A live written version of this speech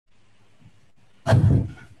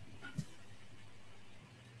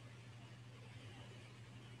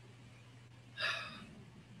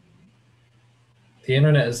The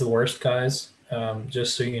internet is the worst, guys.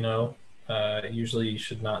 Just so you know, usually you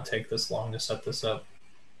should not take this long to set this up.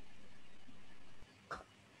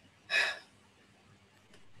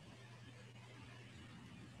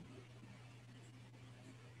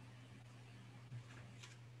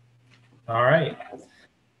 All right.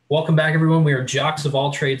 Welcome back, everyone. We are Jocks of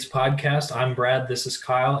All Trades podcast. I'm Brad. This is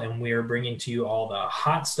Kyle, and we are bringing to you all the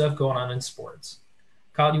hot stuff going on in sports.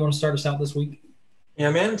 Kyle, do you want to start us out this week? Yeah,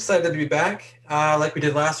 man, excited to be back. Like we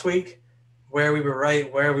did last week, where we were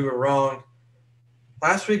right, where we were wrong.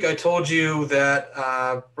 Last week I told you that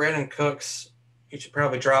Brandon Cooks, you should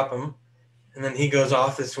probably drop him, and then he goes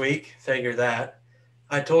off this week. Figure that.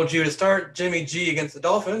 I told you to start Jimmy G against the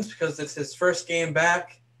Dolphins because it's his first game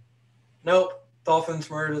back. Nope, Dolphins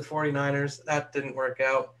murdered the 49ers. That didn't work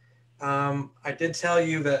out. I did tell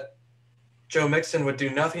you that Joe Mixon would do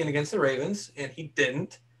nothing against the Ravens, and he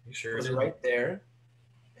didn't. You It sure was did. right there.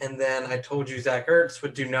 And then I told you Zach Ertz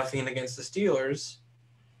would do nothing against the Steelers.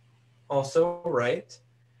 Also right.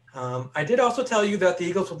 I did also tell you that the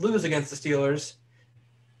Eagles would lose against the Steelers.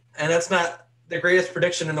 And that's not the greatest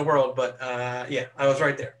prediction in the world, but yeah, I was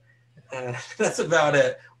right there. That's about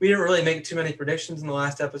it. We didn't really make too many predictions in the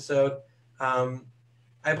last episode.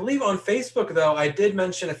 I believe on Facebook, though, I did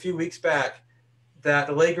mention a few weeks back that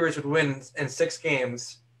the Lakers would win in 6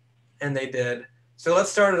 games, and they did. So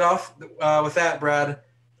let's start it off with that, Brad.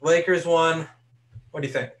 Lakers won. What do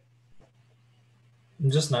you think? I'm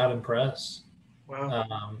just not impressed.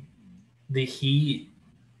 Wow. The Heat,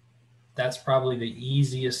 that's probably the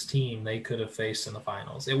easiest team they could have faced in the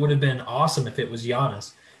finals. It would have been awesome if it was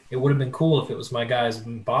Giannis. It would have been cool if it was my guys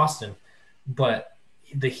in Boston. But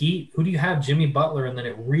the Heat, who do you have? Jimmy Butler, and then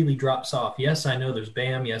it really drops off. Yes, I know there's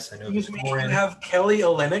Bam. Yes, I know there's Excuse me, you Moran. have Kelly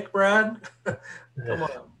Olynyk, Brad? Come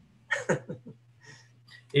on.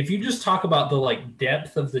 If you just talk about the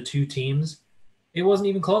depth of the two teams, it wasn't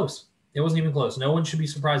even close. It wasn't even close. No one should be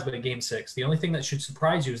surprised by a game 6. The only thing that should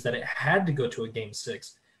surprise you is that it had to go to a game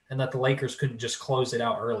 6 and that the Lakers couldn't just close it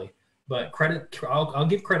out early. But I'll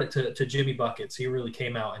give credit to Jimmy Buckets. He really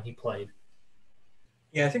came out and he played.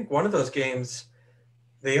 Yeah, I think one of those games,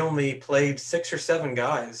 they only played 6 or 7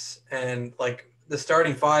 guys. And, like, the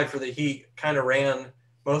starting 5 for the Heat kind of ran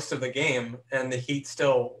most of the game, and the Heat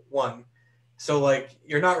still won. So, like,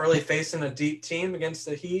 you're not really facing a deep team against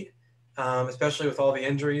the Heat, especially with all the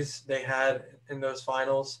injuries they had in those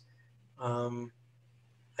finals. Again,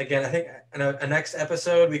 I think in a next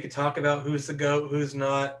episode we could talk about who's the GOAT, who's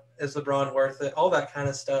not, is LeBron worth it, all that kind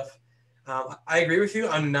of stuff. I agree with you.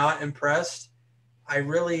 I'm not impressed. I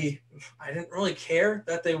didn't really care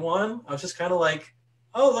that they won. I was just kind of like,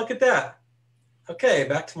 oh, look at that. Okay,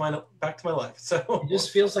 back to my life. So It just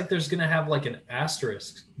feels like there's going to have like an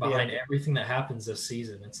asterisk behind yeah. everything that happens this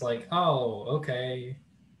season. It's like, oh, okay.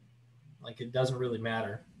 Like it doesn't really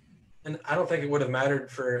matter. And I don't think it would have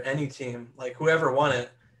mattered for any team. Like whoever won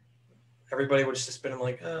it, everybody would have just been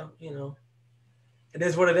like, oh, it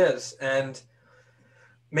is what it is. And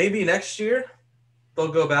maybe next year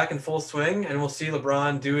they'll go back in full swing and we'll see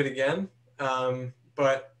LeBron do it again.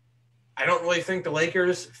 But I don't really think the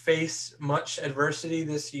Lakers face much adversity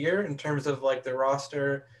this year in terms of like their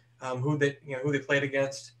roster, who they played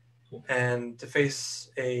against, and to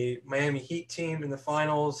face a Miami Heat team in the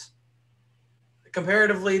finals.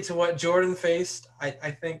 Comparatively to what Jordan faced,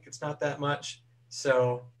 I think it's not that much.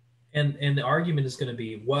 So And the argument is going to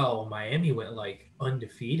be, well, Miami went like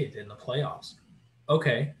undefeated in the playoffs.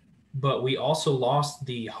 Okay, but we also lost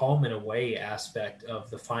the home and away aspect of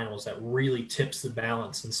the finals that really tips the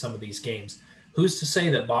balance in some of these games. Who's to say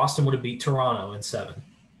that Boston would have beat Toronto in 7?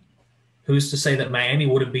 Who's to say that Miami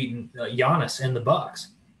would have beaten Giannis and the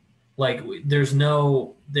Bucks? Like there was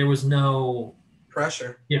no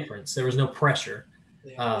pressure. difference. There was no pressure.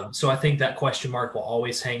 Yeah. So I think that question mark will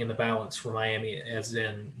always hang in the balance for Miami, as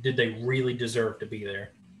in, did they really deserve to be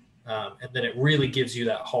there? And then it really gives you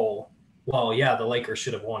that whole, well, yeah, the Lakers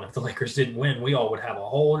should have won. If the Lakers didn't win, we all would have a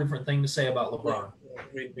whole different thing to say about LeBron.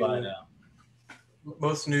 But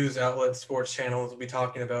most news outlets, sports channels will be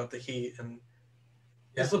talking about the Heat and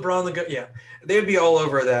yeah. is LeBron the good? Yeah, they'd be all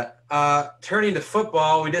over that. Turning to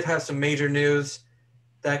football, we did have some major news.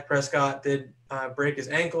 Dak Prescott did break his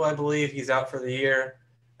ankle, I believe. He's out for the year.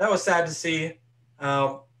 That was sad to see.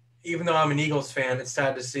 Even though I'm an Eagles fan, it's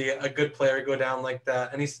sad to see a good player go down like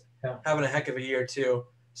that. And he's having a heck of a year, too.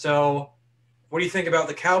 So what do you think about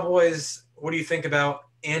the Cowboys? What do you think about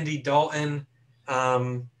Andy Dalton?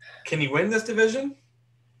 Can he win this division?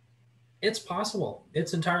 It's possible.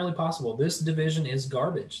 It's entirely possible. This division is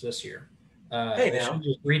garbage this year. Hey, they now. should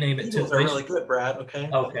just rename it Eagles to. are really good, Brad. Okay.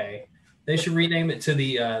 Okay. They should rename it to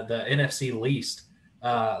the NFC least.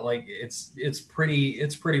 Like it's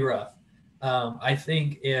pretty rough. I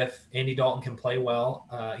think if Andy Dalton can play well,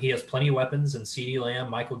 he has plenty of weapons and CeeDee Lamb,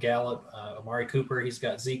 Michael Gallup, Amari Cooper. He's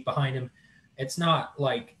got Zeke behind him. It's not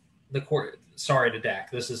like the court. Sorry to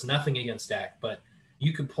Dak. This is nothing against Dak, but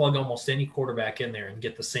you could plug almost any quarterback in there and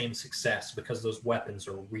get the same success because those weapons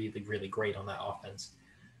are really, really great on that offense.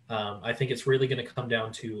 I think it's really going to come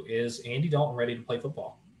down to, is Andy Dalton ready to play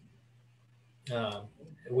football? Um,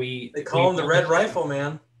 we They call we've him the only Red Rifle,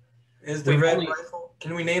 man. Is the we've Red only Rifle?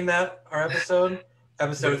 Can we name that our episode?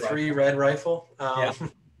 Episode Red 3, Rifle. Red Rifle. Yeah,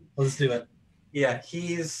 let's do it. Yeah,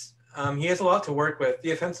 he has a lot to work with.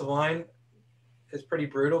 The offensive line is pretty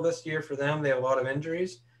brutal this year for them. They have a lot of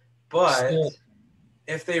injuries, but Still,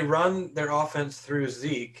 if they run their offense through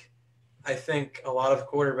Zeke, I think a lot of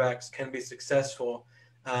quarterbacks can be successful.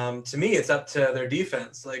 To me, it's up to their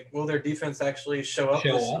defense. Like, will their defense actually show up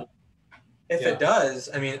this show year? up. If Yeah. it does,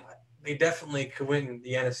 I mean, they definitely could win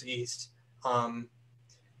the NFC East. Um,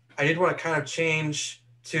 I did want to kind of change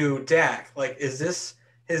to Dak. Like, is this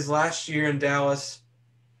his last year in Dallas?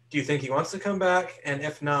 Do you think he wants to come back? And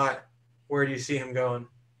if not, where do you see him going?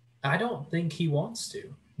 I don't think he wants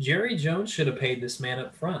to. Jerry Jones should have paid this man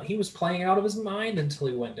up front. He was playing out of his mind until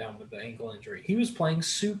he went down with the ankle injury. He was playing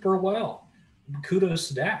super well. Kudos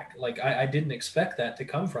to Dak. Like I didn't expect that to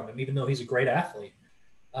come from him, even though he's a great athlete.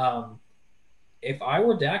 Um, if I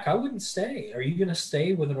were Dak, I wouldn't stay. Are you going to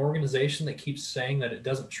stay with an organization that keeps saying that it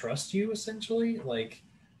doesn't trust you? Essentially, like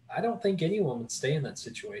I don't think anyone would stay in that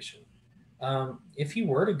situation. If he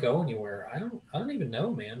were to go anywhere, I don't even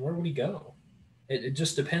know, man. Where would he go? It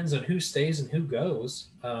just depends on who stays and who goes.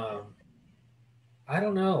 I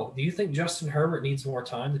don't know. Do you think Justin Herbert needs more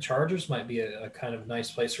time? The Chargers might be a kind of nice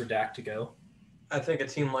place for Dak to go. I think a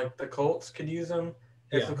team like the Colts could use him.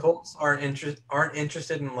 If Yeah, the Colts aren't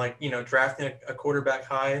interested in drafting a quarterback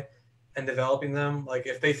high and developing them, like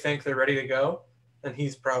if they think they're ready to go, then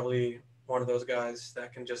he's probably one of those guys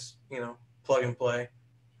that can just plug and play.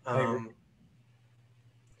 I agree. Um,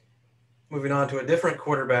 Moving on to a different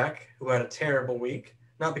quarterback who had a terrible week,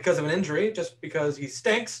 not because of an injury, just because he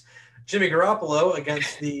stinks. Jimmy Garoppolo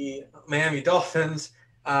against the Miami Dolphins.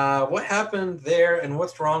 What happened there, and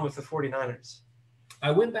what's wrong with the 49ers? I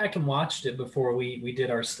went back and watched it before we did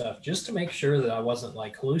our stuff just to make sure that I wasn't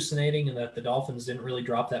like hallucinating and that the Dolphins didn't really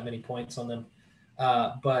drop that many points on them.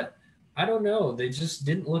 But I don't know. They just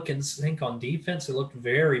didn't look in sync on defense. It looked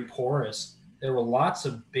very porous. There were lots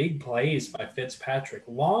of big plays by Fitzpatrick,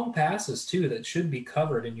 long passes too that should be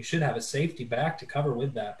covered, and you should have a safety back to cover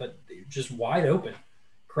with that. But just wide open,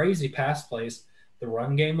 crazy pass plays. The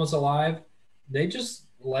run game was alive. They just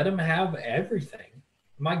let him have everything.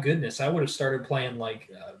 My goodness, I would have started playing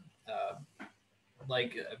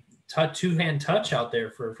two hand touch out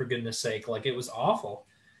there for goodness sake. Like it was awful.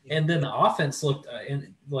 And then the offense looked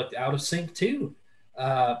out of sync too.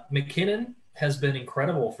 McKinnon has been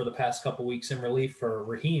incredible for the past couple weeks in relief for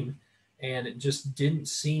Raheem, and it just didn't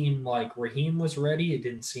seem like Raheem was ready. It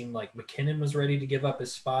didn't seem like McKinnon was ready to give up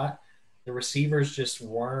his spot. The receivers just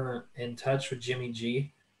weren't in touch with Jimmy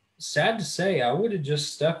G. Sad to say, I would have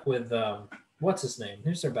just stuck with what's his name?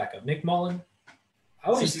 Who's their backup? Nick Mullen. I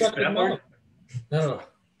would have CC stuck with Spiller? Mullen. No,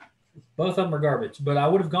 both of them are garbage. But I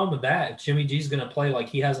would have gone with that. If Jimmy G's going to play like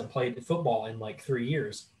he hasn't played football in like 3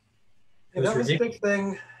 years. It And was that was a ridiculous. big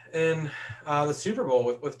thing in the Super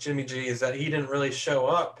Bowl with Jimmy G is that he didn't really show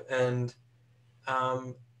up. And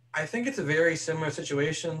I think it's a very similar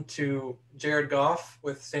situation to Jared Goff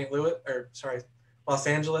with Los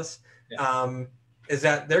Angeles. Yeah. Is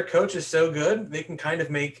that their coach is so good, they can kind of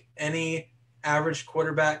make any average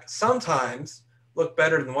quarterback sometimes look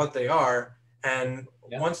better than what they are. And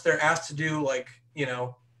Yeah. once they're asked to do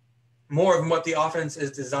more than what the offense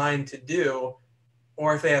is designed to do,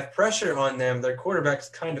 or if they have pressure on them, their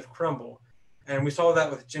quarterbacks kind of crumble. And we saw that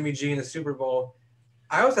with Jimmy G in the Super Bowl.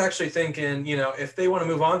 I was actually thinking, if they want to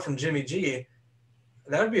move on from Jimmy G,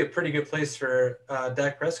 that would be a pretty good place for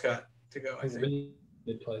Dak Prescott to go, I A think. really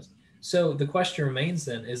good place. So the question remains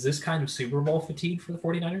then, is this kind of Super Bowl fatigue for the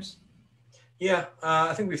 49ers? Yeah,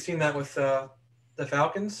 I think we've seen that with the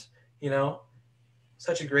Falcons.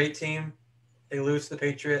 Such a great team. They lose to the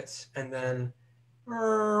Patriots, and then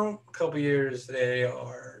a couple years they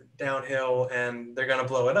are downhill, and they're going to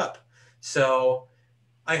blow it up. So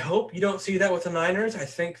I hope you don't see that with the Niners. I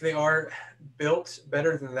think they are built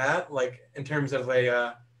better than that, like in terms of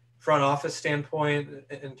a front office standpoint,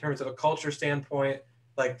 in terms of a culture standpoint.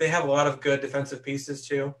 Like they have a lot of good defensive pieces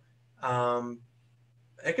too. Um,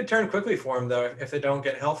 it could turn quickly for them though if they don't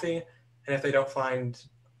get healthy and if they don't find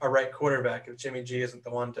a right quarterback. If Jimmy G isn't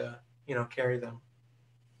the one to carry them.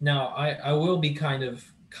 Now, I will be kind of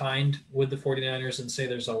kind with the 49ers and say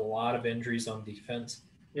there's a lot of injuries on defense,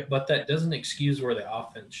 Yep. but that doesn't excuse where the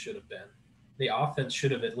offense should have been. The offense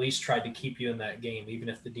should have at least tried to keep you in that game, even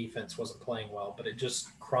if the defense wasn't playing well, but it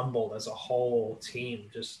just crumbled as a whole team,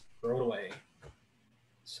 just throw it away.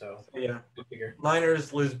 So, Yeah. good figure.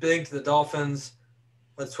 Niners lose big to the Dolphins.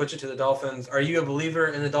 Let's switch it to the Dolphins. Are you a believer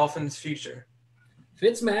in the Dolphins' future?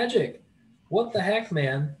 Fitz magic. What the heck,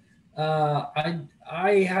 man?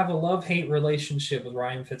 I have a love hate relationship with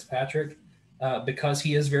Ryan Fitzpatrick because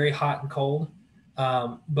he is very hot and cold.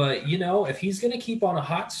 But you know, if he's going to keep on a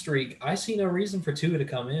hot streak, I see no reason for Tua to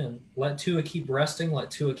come in. Let Tua keep resting.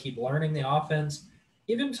 Let Tua keep learning the offense.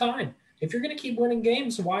 Give him time. If you're going to keep winning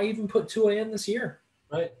games, why even put Tua in this year?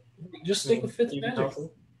 Right. Just stick with Fitz Keep him magic. healthy.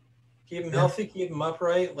 Keep him healthy. Keep him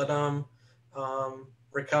upright. Let him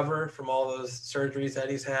recover from all those surgeries that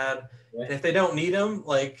he's had. Right. And if they don't need him,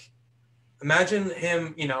 like imagine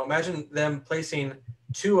him. Imagine them placing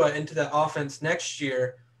Tua into that offense next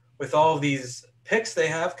year with all these picks they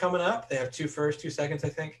have coming up. They have 2 firsts, 2 seconds, I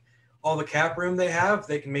think. All the cap room they have,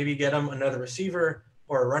 they can maybe get him another receiver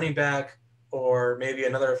or a running back or maybe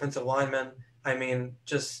another offensive lineman. I mean,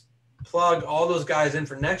 just plug all those guys in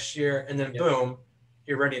for next year, and then boom,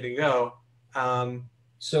 you're ready to go.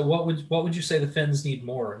 So what would you say the Finns need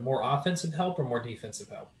more? More offensive help or more defensive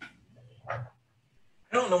help? I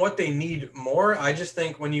don't know what they need more. I just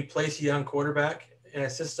think when you place a young quarterback in a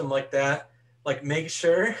system like that, like make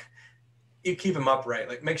sure you keep him upright.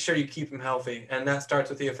 Like make sure you keep him healthy, and that starts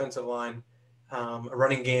with the offensive line, a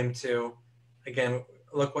running game too. Again,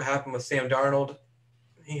 look what happened with Sam Darnold.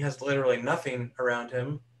 He has literally nothing around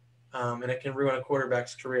him, and it can ruin a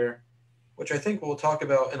quarterback's career, which I think we'll talk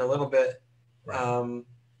about in a little bit. Right.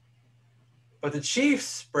 But the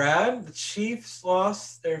Chiefs, Brad, the Chiefs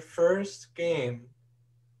lost their first game.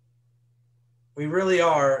 We really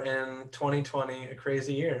are in 2020 a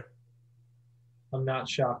crazy year. I'm not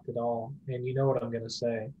shocked at all. And you know what I'm going to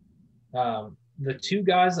say. The two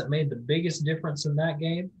guys that made the biggest difference in that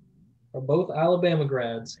game are both Alabama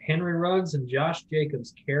grads. Henry Ruggs and Josh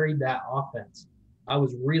Jacobs carried that offense. I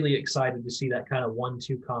was really excited to see that kind of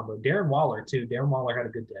 1-2 combo. Darren Waller, too. Darren Waller had a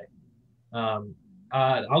good day.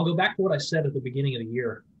 I'll go back to what I said at the beginning of the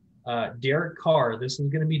year. Derek Carr, this is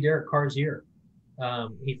going to be Derek Carr's year.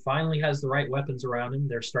 He finally has the right weapons around him.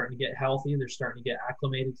 They're starting to get healthy. They're starting to get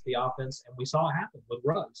acclimated to the offense. And we saw it happen with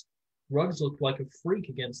Ruggs. Ruggs looked like a freak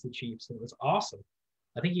against the Chiefs, and it was awesome.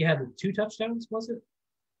 I think he had 2 touchdowns, was it?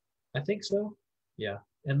 I think so. Yeah.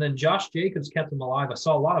 And then Josh Jacobs kept him alive. I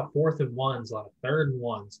saw a lot of 4th and 1s, a lot of 3rd and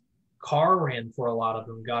 1s. Carr ran for a lot of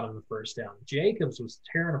them, got him the first down. Jacobs was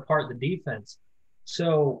tearing apart the defense.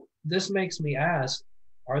 So this makes me ask,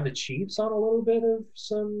 are the Chiefs on a little bit of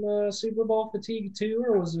some Super Bowl fatigue too,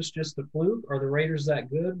 or was this just a fluke? Are the Raiders that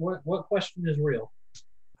good? What question is real?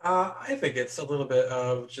 I think it's a little bit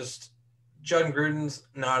of just John Gruden's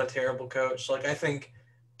not a terrible coach. Like I think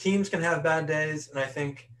teams can have bad days, and I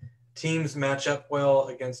think teams match up well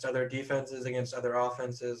against other defenses, against other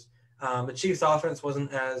offenses. The Chiefs' offense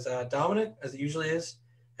wasn't as dominant as it usually is,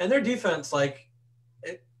 and their defense, like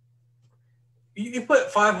you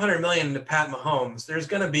put $500 million into Pat Mahomes, there's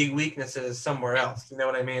going to be weaknesses somewhere else. You know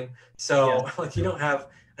what I mean? So like you don't have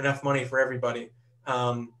enough money for everybody.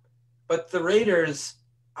 But the Raiders,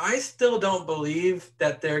 I still don't believe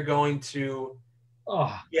that they're going to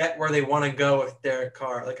get where they want to go with Derek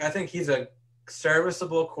Carr. Like I think he's a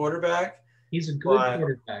serviceable quarterback. He's a good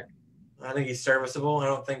quarterback. I think he's serviceable.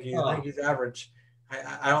 I think he's average.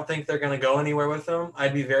 I don't think they're going to go anywhere with him.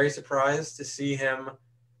 I'd be very surprised to see him.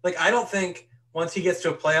 Like I don't think once he gets to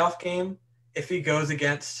a playoff game, if he goes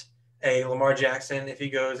against a Lamar Jackson, if he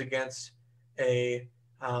goes against a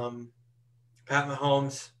Pat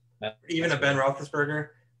Mahomes, even a Ben Roethlisberger,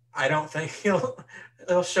 I don't think he'll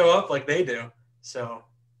show up like they do. So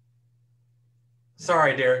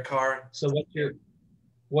sorry, Derek Carr. So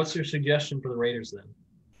what's your suggestion for the Raiders then?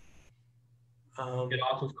 Get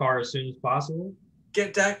off of Carr as soon as possible.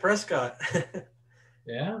 Get Dak Prescott.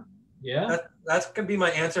 Yeah. That's gonna be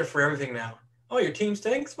my answer for everything now. Oh, your team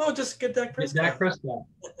stinks? Well, just get Dak Prescott. Get Dak Prescott.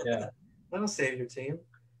 Yeah. That'll save your team.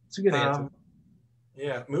 It's a good answer.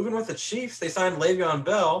 Yeah. Moving with the Chiefs, they signed Le'Veon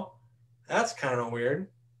Bell. That's kind of weird.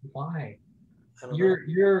 Why?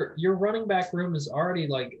 Your running back room is already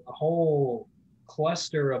like a whole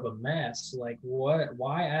cluster of a mess. Like what?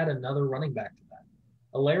 Why add another running back to that?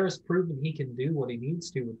 Alaire's proven he can do what he needs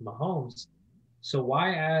to with Mahomes. So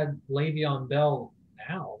why add Le'Veon Bell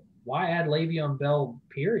now? Why add Le'Veon Bell,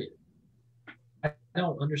 period? I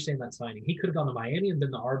don't understand that signing. He could have gone to Miami and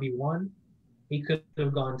been the RB1. He could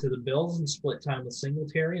have gone to the Bills and split time with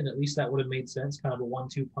Singletary, and at least that would have made sense, kind of a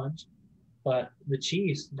 1-2 punch. but the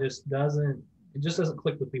Chiefs just doesn't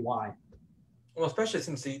click with me why. Well, especially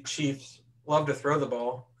since the Chiefs love to throw the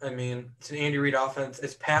ball. I mean, it's an Andy Reid offense.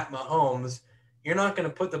 It's Pat Mahomes. You're not going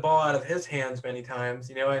to put the ball out of his hands many times.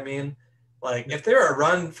 You know what I mean? Like, if they're a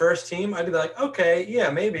run first team, I'd be like, okay, yeah,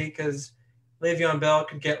 maybe, because Le'Veon Bell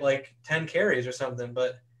could get like 10 carries or something,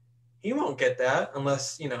 but he won't get that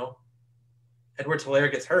unless, Edward Hilaire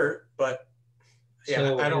gets hurt. But yeah,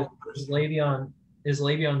 So I is, don't is understand.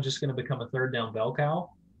 Le'Veon just going to become a third down bell cow?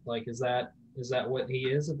 Like, is that what he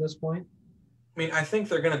is at this point? I mean, I think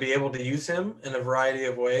they're going to be able to use him in a variety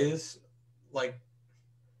of ways. Like,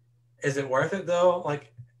 is it worth it though?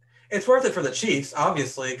 Like, it's worth it for the Chiefs,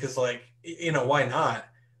 obviously, because like why not?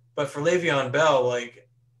 But for Le'Veon Bell, like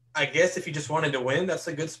I guess if you just wanted to win, that's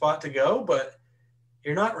a good spot to go. But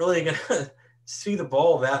you're not really gonna see the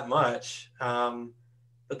ball that much.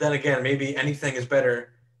 But then again, maybe anything is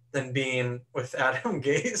better than being with Adam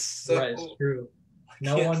Gase. So Right, it's true. I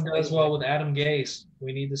No can't one say does anything. well with Adam Gase.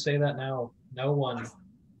 We need to say that now. No one.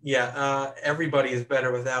 Yeah, everybody is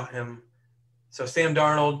better without him. So Sam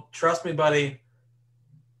Darnold, trust me, buddy,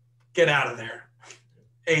 get out of there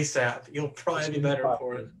ASAP. You'll As probably be soon as better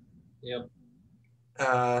for it. possible. Yep.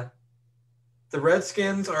 Uh, The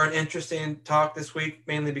Redskins are an interesting talk this week,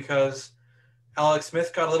 mainly because Alex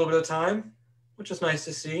Smith got a little bit of time, which is nice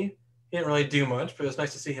to see. He didn't really do much, but it was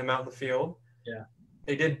nice to see him out in the field. Yeah.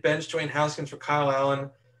 They did bench Dwayne Haskins for Kyle Allen.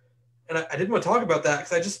 And I didn't want to talk about that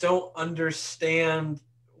because I just don't understand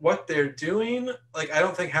what they're doing. Like, I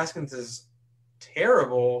don't think Haskins is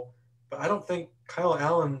terrible, but I don't think Kyle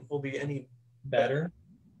Allen will be any better. Better.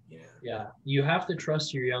 Yeah. Yeah. You have to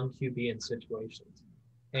trust your young QB in situations.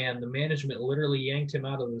 And the management literally yanked him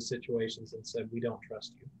out of those situations and said, "We don't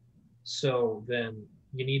trust you." So then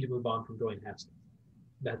you need to move on from Dwayne Haskins.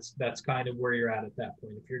 That's kind of where you're at that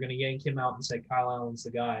point. If you're going to yank him out and say Kyle Allen's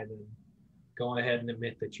the guy, then go on ahead and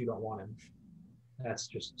admit that you don't want him. That's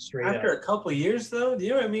just straight After up. a couple years, though, do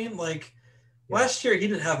you know what I mean? Like, Yeah. last year he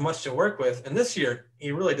didn't have much to work with, and this year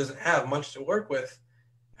he really doesn't have much to work with,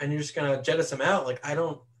 and you're just gonna jettison him out. Like, I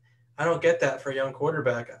don't get that for a young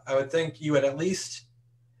quarterback. I would think you would at least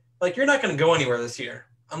like you're not gonna go anywhere this year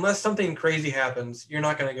unless something crazy happens. You're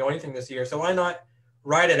not gonna go anything this year, so why not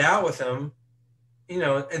ride it out with him, and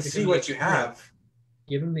Give see him the what you experience. have.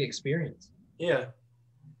 Give him the experience. Yeah,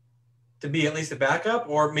 to be at least a backup,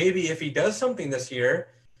 or maybe if he does something this year,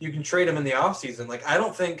 you can trade him in the offseason. Like, I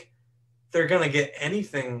don't think they're gonna get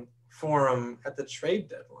anything for him at the trade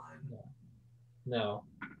deadline. No, no,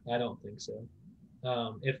 I don't think so.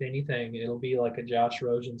 If anything, it'll be like a Josh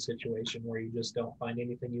Rosen situation where you just don't find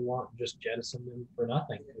anything you want, just jettison them for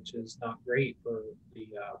nothing, which is not great for the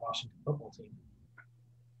Washington football team.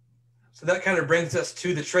 So that kind of brings us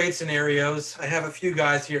to the trade scenarios. I have a few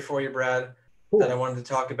guys here for you, Brad, that I Cool. wanted to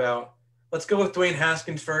talk about. Let's go with Dwayne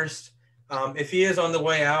Haskins first. If he is on the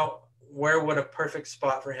way out, where would a perfect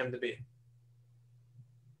spot for him to be?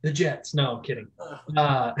 The Jets. No, I'm kidding.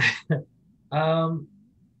 Uh, Uh, um,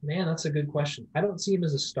 man, that's a good question. I don't see him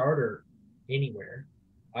as a starter anywhere.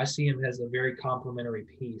 I see him as a very complimentary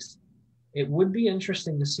piece. It would be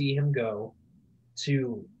interesting to see him go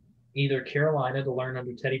to either Carolina to learn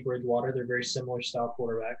under Teddy Bridgewater. They're very similar style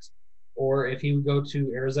quarterbacks. Or if he would go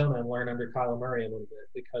to Arizona and learn under Kyler Murray a little bit,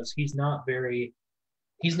 because he's not very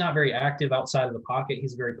active outside of the pocket.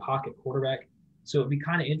 He's a very pocket quarterback. So it'd be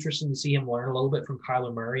kind of interesting to see him learn a little bit from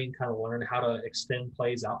Kyler Murray and kind of learn how to extend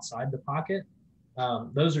plays outside the pocket.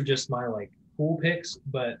 Those are just my like cool picks,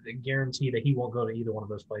 but I guarantee that he won't go to either one of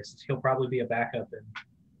those places. He'll probably be a backup in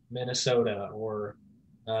Minnesota or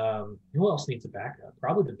who else needs a backup?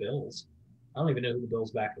 Probably the Bills. I don't even know who the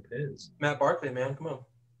Bills' backup is. Matt Barkley, man, come on.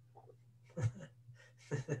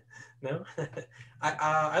 No,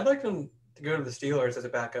 I'd like him to go to the Steelers as a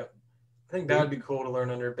backup. I think that would be cool to learn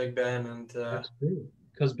under Big Ben, and That's true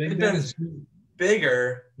because Big Big Ben is Ben's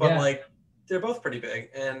bigger, but yeah. like they're both pretty big,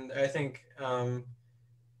 and I think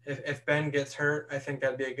if Ben gets hurt, I think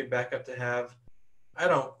that'd be a good backup to have. I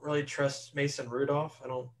don't really trust Mason Rudolph. I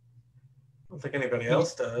don't think anybody He,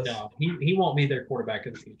 else does. no, he won't be their quarterback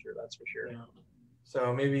in the future. That's for sure. Yeah.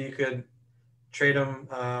 So maybe you could trade him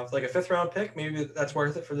for like a fifth round pick. Maybe that's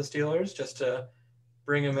worth it for the Steelers just to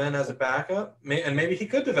bring him in as a backup. And maybe he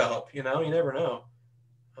could develop. You never know.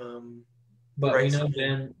 The But we right know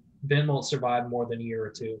scheme. Ben won't survive more than a year or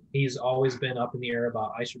two. He's always been up in the air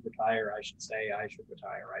about I should retire, I should stay, I should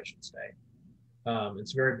retire, I should stay.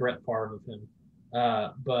 It's very Brett Favre of him.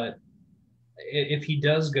 But if he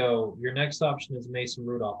does go, your next option is Mason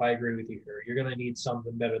Rudolph. I agree with you here. You're going to need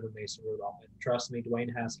something better than Mason Rudolph. And trust me,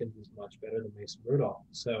 Dwayne Haskins is much better than Mason Rudolph.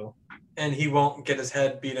 So, And he won't get his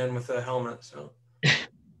head beat in with a helmet. So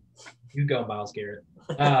You go, Miles Garrett.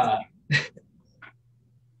 Uh,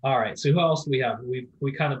 all right. So who else do we have?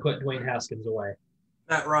 We kind of put Dwayne Haskins away.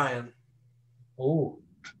 Matt Ryan. Oh,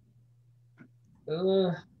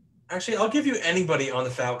 uh, Actually, I'll give you anybody on the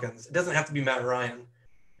Falcons. It doesn't have to be Matt Ryan.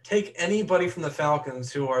 Take anybody from the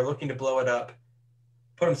Falcons who are looking to blow it up,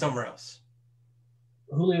 put them somewhere else.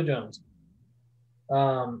 Julio Jones.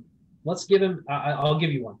 Let's give him. I'll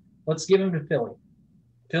give you one. Let's give him to Philly.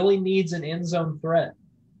 Philly needs an end zone threat.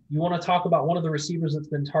 You want to talk about one of the receivers that's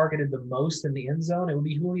been targeted the most in the end zone? It would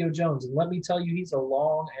be Julio Jones. And let me tell you, he's a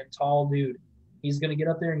long and tall dude. He's going to get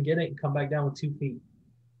up there and get it and come back down with 2 feet.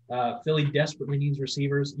 Philly desperately needs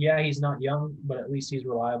receivers. Yeah, he's not young, but at least he's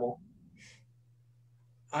reliable.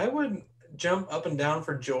 I would jump up and down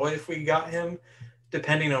for joy if we got him,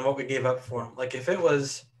 depending on what we gave up for him. Like if it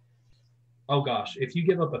was, oh gosh, if you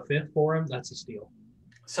give up a fifth for him, that's a steal.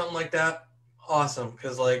 something like that, awesome.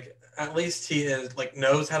 Because like at least he is like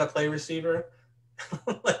knows how to play receiver.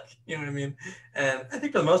 Like you know what I mean. And I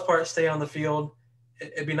think for the most part, stay on the field.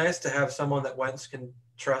 It'd be nice to have someone that Wentz can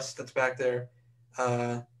trust that's back there.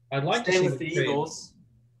 I'd like to Staying see with the Eagles.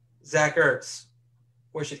 Zach Ertz,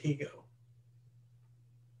 where should he go?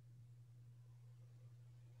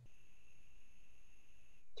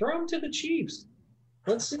 Throw him to the Chiefs.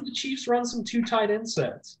 Let's see the Chiefs run some 2 tight end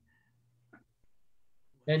sets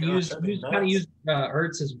and use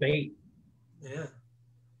Ertz as bait. Yeah,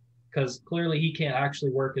 because clearly he can't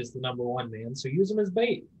actually work as the number 1 man. So use him as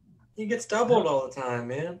bait. he gets doubled all the time,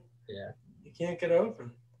 man. Yeah. He can't get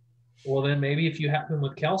open. Well, then maybe if you have him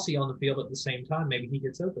with Kelsey on the field at the same time, maybe he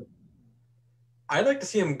gets open. I'd like to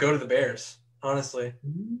see him go to the Bears, honestly.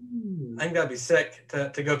 Ooh, I think that'd be sick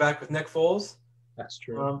to go back with Nick Foles. that's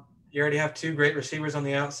true. You already have 2 great receivers on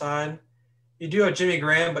the outside. You do have Jimmy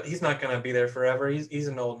Graham, but he's not going to be there forever. He's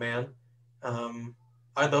an old man.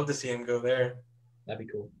 I'd love to see him go there. That'd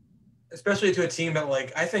be cool. Especially to a team that,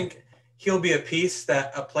 like, I think he'll be a piece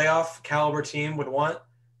that a playoff caliber team would want,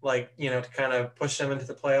 like, you know, to kind of push them into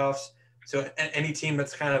the playoffs. So any team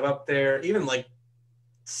that's kind of up there, even like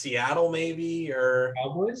Seattle maybe, or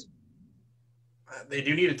Cowboys? they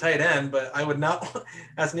do need a tight end, but I would not,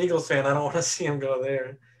 as an Eagles fan, I don't want to see him go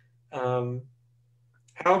there.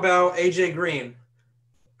 How about AJ Green?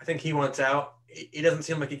 I think he wants out. He doesn't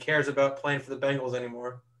seem like he cares about playing for the Bengals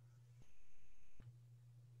anymore.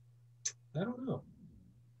 I don't know.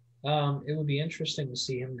 It would be interesting to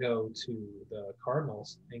see him go to the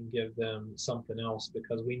Cardinals and give them something else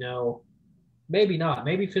because we know maybe not.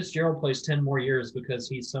 Maybe Fitzgerald plays 10 more years because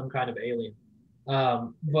he's some kind of alien.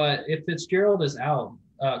 But if Fitzgerald is out,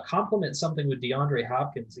 complement something with DeAndre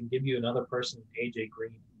Hopkins and give you another person, AJ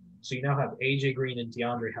Green. So you now have AJ Green and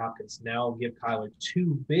DeAndre Hopkins. Now give Kyler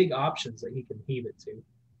 2 big options that he can heave it to.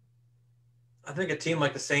 I think a team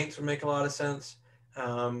like the Saints would make a lot of sense.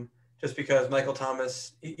 Just because Michael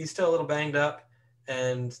Thomas, he's still a little banged up,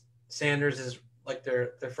 and Sanders is like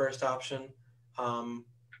their first option.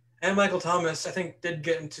 And Michael Thomas, I think, did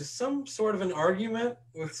get into some sort of an argument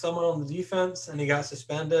with someone on the defense, and he got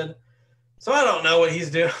suspended. So I don't know what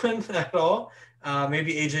he's doing at all.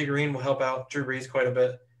 Maybe AJ Green will help out Drew Brees quite a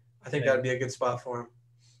bit. I think that would be a good spot for him.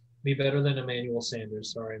 Be better than Emmanuel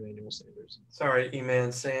Sanders. Sorry, Emmanuel Sanders. Sorry,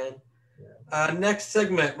 E-Man Sand. Yeah. Next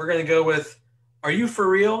segment, we're going to go with Are You For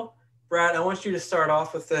Real? Brad, I want you to start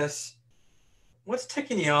off with this. What's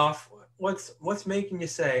ticking you off? What's making you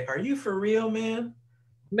say, are you for real, man?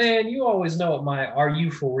 Man, you always know what my "are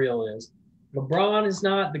you for real" is. LeBron is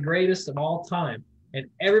not the greatest of all time, and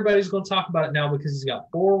everybody's going to talk about it now because he's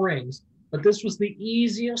got 4 rings. But this was the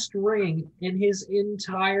easiest ring in his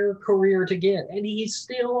entire career to get, and he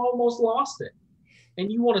still almost lost it. And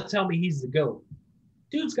you want to tell me he's the GOAT?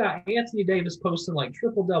 Dude's got Anthony Davis posting like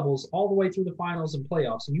triple doubles all the way through the finals and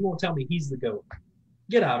playoffs, and you won't tell me he's the GOAT?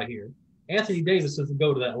 Get out of here. Anthony Davis is the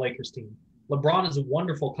GOAT of that Lakers team. LeBron is a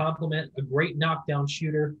wonderful compliment, a great knockdown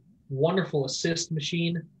shooter, wonderful assist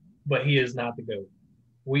machine, but he is not the GOAT.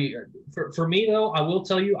 For me, though, I will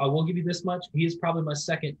tell you, I will give you this much. He is probably my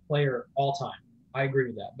second player all time. I agree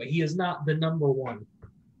with that. But he is not the number 1.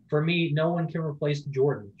 For me, no one can replace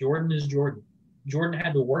Jordan. Jordan is Jordan. Jordan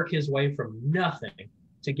had to work his way from nothing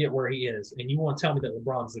to get where he is. And you want to tell me that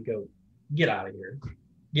LeBron's the GOAT? Get out of here.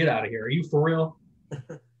 Get out of here. Are you for real?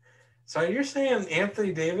 So you're saying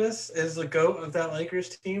Anthony Davis is the GOAT of that Lakers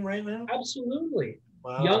team right now? Absolutely.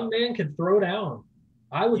 Wow. Young man can throw down.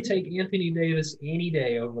 I would take Anthony Davis any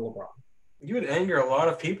day over LeBron. You would anger a lot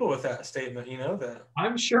of people with that statement. You know that.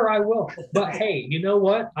 I'm sure I will. But hey, you know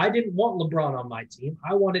what? I didn't want LeBron on my team.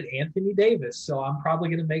 I wanted Anthony Davis. So I'm probably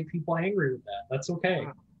going to make people angry with that. That's okay.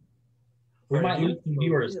 We might lose some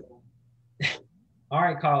viewers. All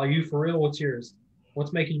right, Kyle, are you for real? What's yours?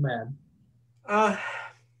 What's making you mad? Uh,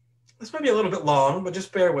 this might be a little bit long, but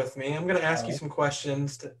just bear with me. I'm going to ask you Oh, some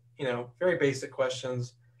questions, very basic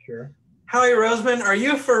questions. sure. Howie Roseman, are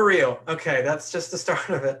you for real? Okay, that's just the start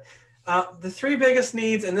of it. The three biggest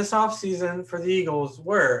needs in this offseason for the Eagles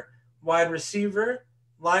were wide receiver,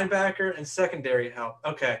 linebacker, and secondary help.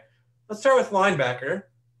 Okay, let's start with linebacker.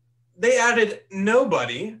 They added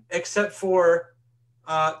nobody except for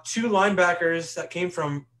two linebackers that came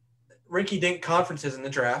from rinky-dink conferences in the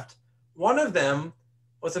draft. One of them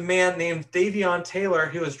was a man named Davion Taylor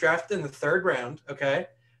who was drafted in the third round. Okay,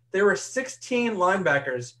 there were 16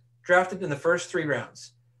 linebackers drafted in the first 3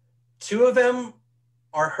 rounds. Two of them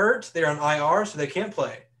are hurt; they're on IR, so they can't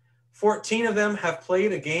play. 14 of them have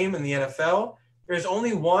played a game in the NFL. There's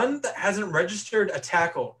only one that hasn't registered a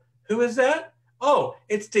tackle. Who is that? Oh,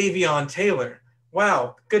 it's Davion Taylor.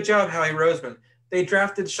 Wow, good job, Howie Roseman. They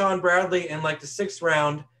drafted Sean Bradley in like the 6th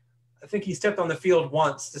round. I think he stepped on the field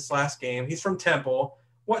once this last game. He's from Temple.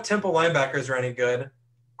 What Temple linebackers are any good?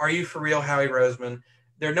 Are you for real, Howie Roseman?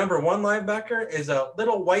 Their number one linebacker is a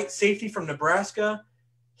little white safety from Nebraska.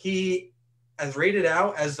 He is rated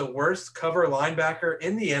out as the worst cover linebacker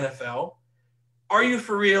in the NFL. Are you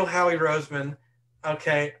for real, Howie Roseman?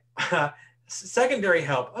 Okay. Secondary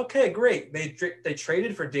help. Okay, great. They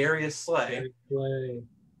traded for Darius Slay,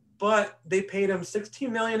 but they paid him $16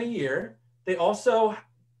 million a year. They also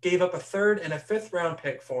gave up a 3rd and a 5th-round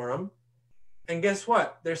pick for him. And guess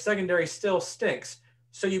what? Their secondary still stinks.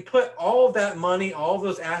 So you put all of that money, all of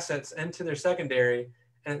those assets into their secondary,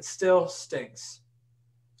 and it still stinks.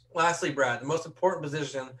 Lastly, Brad, the most important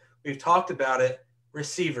position, we've talked about it,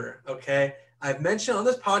 receiver, okay? I've mentioned on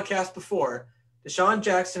this podcast before, Deshaun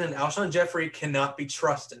Jackson and Alshon Jeffrey cannot be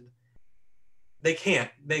trusted. They can't.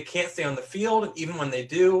 They can't stay on the field. Even when they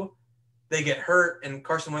do, they get hurt, and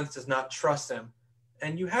Carson Wentz does not trust them.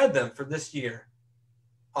 And you had them for this year.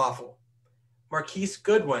 Awful. Marquise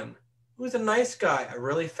Goodwin, who's a nice guy, a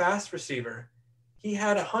really fast receiver. He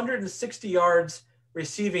had 160 yards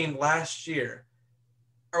receiving last year.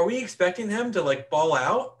 Are we expecting him to like ball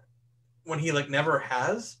out when he like never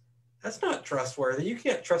has? That's not trustworthy. You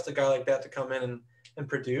can't trust a guy like that to come in and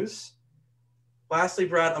produce. Lastly,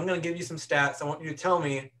 Brad, I'm going to give you some stats. I want you to tell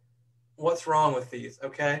me what's wrong with these,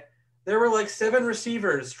 okay? There were like 7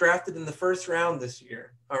 receivers drafted in the 1st round this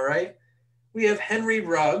year, all right? We have Henry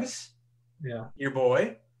Ruggs, your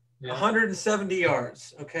boy, 170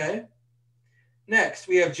 yards, okay? Next,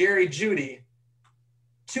 we have Jerry Jeudy,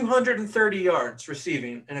 230 yards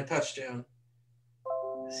receiving and a touchdown.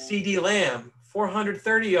 CeeDee Lamb,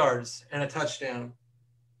 430 yards and a touchdown.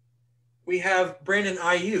 We have Brandon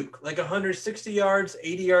Ayuk, like 160 yards,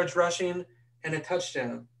 80 yards rushing, and a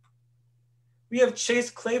touchdown. We have Chase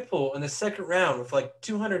Claypool in the 2nd round with like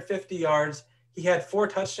 250 yards. He had 4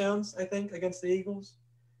 touchdowns, I think, against the Eagles.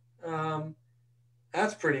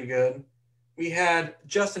 That's pretty good. We had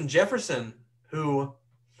Justin Jefferson, who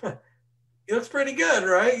he looks pretty good,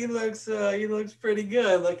 right? He looks pretty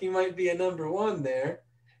good, like he might be a number 1 there.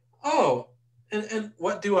 Oh, and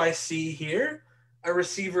what do I see here? A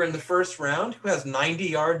receiver in the 1st round who has 90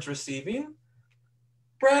 yards receiving.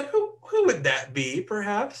 Brad, who would that be,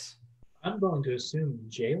 perhaps? I'm going to assume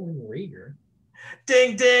Jalen Reagor.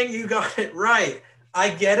 Ding, ding, you got it right.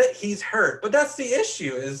 I get it. He's hurt. But that's the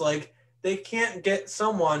issue is like they can't get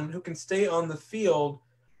someone who can stay on the field,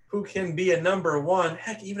 who can be a number 1,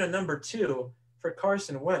 heck, even a number 2 for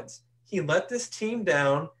Carson Wentz. He let this team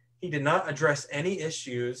down. He did not address any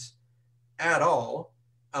issues at all.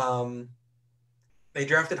 They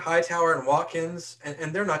drafted Hightower and Watkins,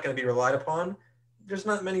 and they're not going to be relied upon. There's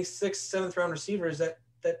not many 6th, 7th-round receivers that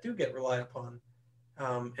do get relied upon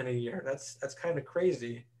in a year. That's kind of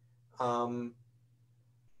crazy.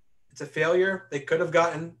 It's a failure. They could have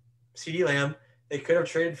gotten CeeDee Lamb. They could have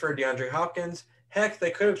traded for DeAndre Hopkins. Heck,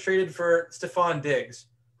 they could have traded for Stephon Diggs,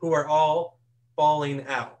 who are all balling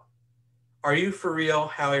out. Are you for real,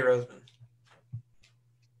 Howie Roseman?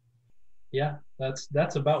 Yeah,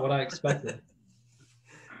 that's about what I expected.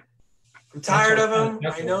 I'm tired of him.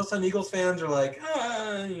 I know some Eagles fans are like,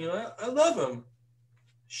 I love him.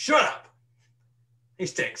 Shut up. He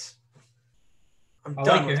stinks. I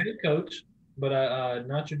like your head coach, but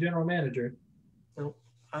not your general manager. Nope,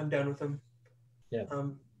 I'm done with him. Yeah.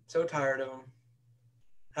 I'm so tired of him.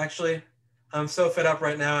 Actually, I'm so fed up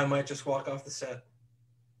right now, I might just walk off the set.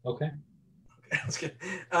 Okay, that's good.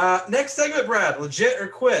 Next segment, Brad. Legit or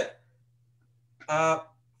quit?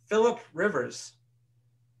 Phillip Rivers.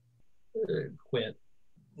 Quit.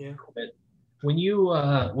 Yeah. Quit. When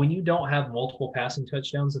you don't have multiple passing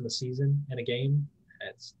touchdowns in the season in a game,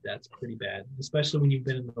 that's pretty bad. Especially when you've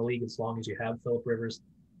been in the league as long as you have. Phillip Rivers,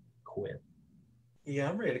 quit. Yeah,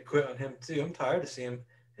 I'm ready to quit on him too. I'm tired of seeing him.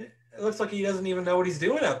 It looks like he doesn't even know what he's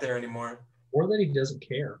doing out there anymore. Or that he doesn't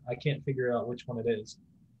care. I can't figure out which one it is.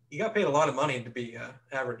 He got paid a lot of money to be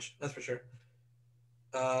average. That's for sure.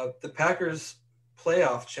 The Packers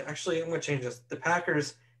actually, I'm going to change this. The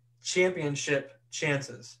Packers championship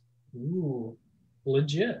chances. Ooh,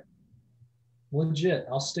 legit. Legit.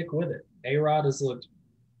 I'll stick with it. A-Rod has looked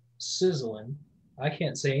sizzling. I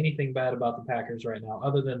can't say anything bad about the Packers right now,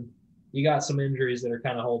 other than you got some injuries that are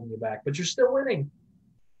kind of holding you back, but you're still winning.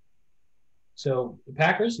 So the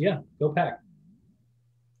Packers, yeah, go Pack.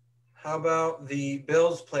 How about the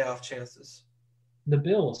Bills playoff chances? The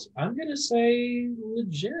Bills, I'm going to say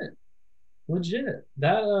legit. Legit.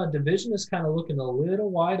 That division is kind of looking a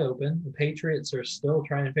little wide open. The Patriots are still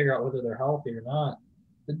trying to figure out whether they're healthy or not.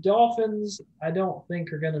 The Dolphins, I don't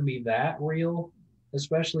think are going to be that real,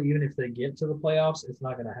 especially even if they get to the playoffs. It's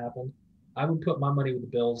not going to happen. I would put my money with the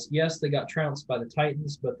Bills. Yes, they got trounced by the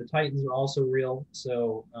Titans, but the Titans are also real.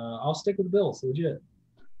 So I'll stick with the Bills. Legit.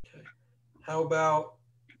 Okay. How about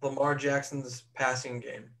Lamar Jackson's passing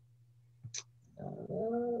game?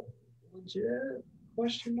 Legit?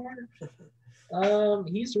 Question mark?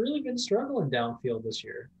 He's really been struggling downfield this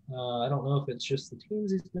year. I don't know if it's just the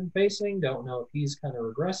teams he's been facing. Don't know if he's kind of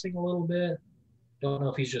regressing a little bit. Don't know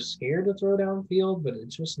if he's just scared to throw downfield, but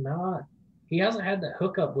it's just not. He hasn't had that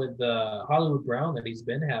hookup with Hollywood Brown that he's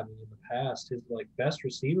been having in the past. His best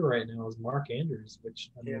receiver right now is Mark Andrews, which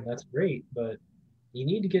I mean that's great, but you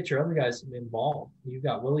need to get your other guys involved. You've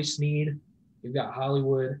got Willie Snead, you've got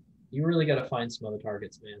Hollywood. You really got to find some other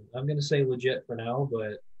targets, man. I'm going to say legit for now,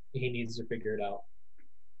 but he needs to figure it out.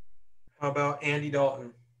 How about Andy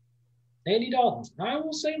Dalton? Andy Dalton, I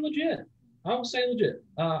will say legit.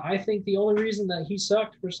 I think the only reason that he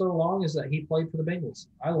sucked for so long is that he played for the Bengals.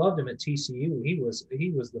 I loved him at TCU. He was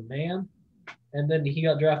the man. And then he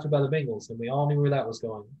got drafted by the Bengals, and we all knew where that was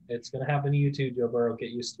going. It's going to happen to you too, Joe Burrow. Get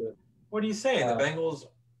used to it. What are you saying? The Bengals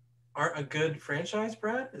aren't a good franchise,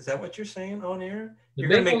 Brad? Is that what you're saying on air? You're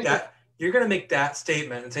going to make that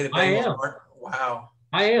statement and say the Bengals aren't. Wow.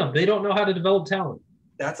 I am. They don't know how to develop talent.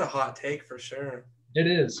 That's a hot take for sure. It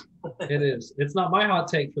is. It is. It's not my hot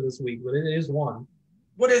take for this week, but it is one.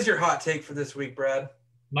 What is your hot take for this week, Brad?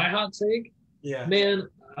 My hot take? Yeah. Man,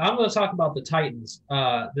 I'm going to talk about the Titans.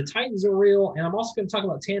 The Titans are real, and I'm also going to talk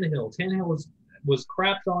about Tannehill. Tannehill was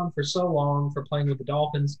crapped on for so long for playing with the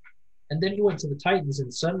Dolphins, and then he went to the Titans,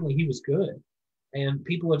 and suddenly he was good. And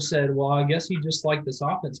people have said, well, I guess he just liked this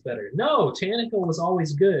offense better. No, Tannehill was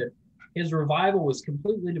always good. His revival was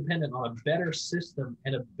completely dependent on a better system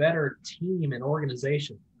and a better team and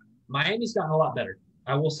organization. Miami's gotten a lot better.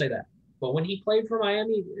 I will say that. But when he played for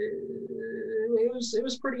Miami, it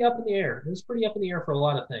was pretty up in the air. It was pretty up in the air for a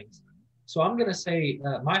lot of things. So I'm going to say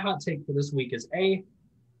my hot take for this week is A,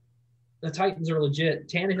 the Titans are legit.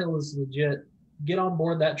 Tannehill is legit. Get on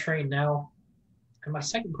board that train now. And my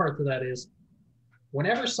second part to that is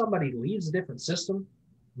whenever somebody leaves a different system,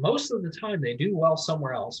 most of the time they do well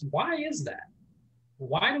somewhere else. Why is that?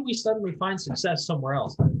 Why do we suddenly find success somewhere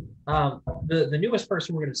else? The newest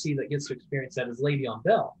person we're going to see that gets to experience that is Le'Veon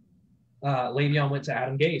Bell. Le'Veon went to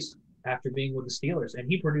Adam Gase after being with the Steelers, and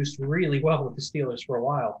he produced really well with the Steelers for a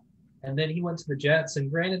while. And then he went to the Jets, and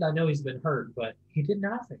granted, I know he's been hurt, but he did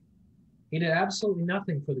nothing. He did absolutely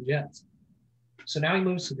nothing for the Jets. So now he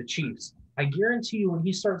moves to the Chiefs. I guarantee you when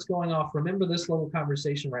he starts going off, remember this little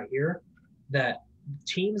conversation right here, that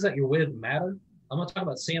teams that you're with matter. I'm going to talk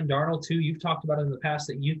about Sam Darnold too. You've talked about it in the past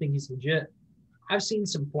that you think he's legit. I've seen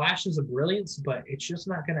some flashes of brilliance, but it's just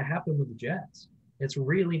not going to happen with the Jets. It's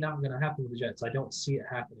really not going to happen with the Jets. I don't see it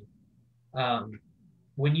happening.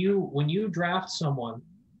 When you draft someone,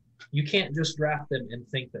 you can't just draft them and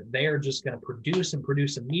think that they are just going to produce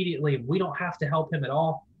immediately, and we don't have to help him at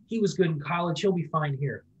all. He was good in college. He'll be fine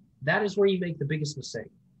here. That is where you make the biggest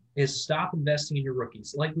mistake, is stop investing in your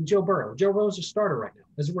rookies. Like with Joe Burrow. Joe Burrow's a starter right now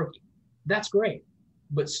as a rookie. That's great,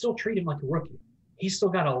 but still treat him like a rookie. He's still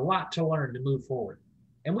got a lot to learn to move forward.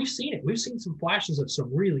 And we've seen it. We've seen some flashes of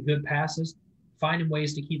some really good passes, finding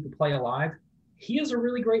ways to keep the play alive. He is a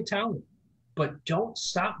really great talent, but don't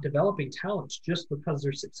stop developing talents just because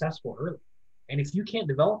they're successful early. And if you can't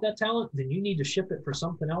develop that talent, then you need to ship it for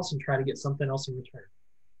something else and try to get something else in return.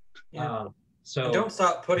 Yeah. So and don't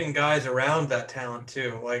stop putting guys around that talent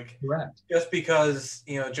too. Like correct. Just because,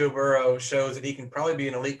 Joe Burrow shows that he can probably be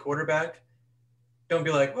an elite quarterback, don't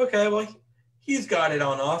be like, okay, well, he's got it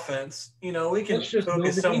on offense. We can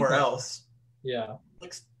focus somewhere else. Yeah.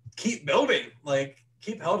 Like keep building. Like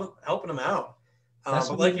keep helping him out.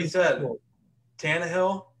 But like you said,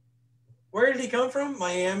 Tannehill, where did he come from?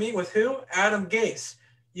 Miami with who? Adam Gase.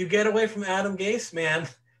 You get away from Adam Gase, man.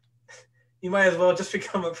 you might as well just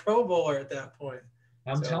become a Pro Bowler at that point.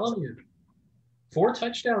 I'm telling you, 4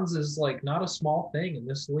 touchdowns is like not a small thing in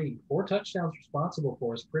this league. 4 touchdowns responsible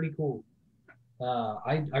for is pretty cool.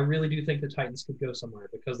 I really do think the Titans could go somewhere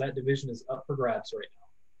because that division is up for grabs right now.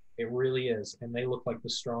 It really is, and they look like the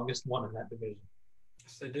strongest one in that division.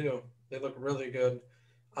 Yes, they do. They look really good.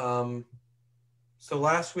 So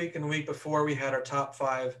last week and the week before, we had our top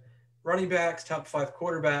 5 running backs, top 5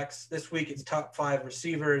 quarterbacks. This week, it's top 5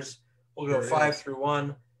 receivers. We'll go 5 through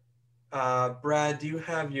 1. Brad, do you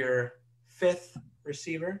have your 5th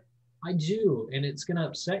receiver? I do, and it's going to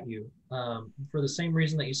upset you for the same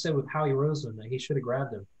reason that you said with Howie Roseman that he should have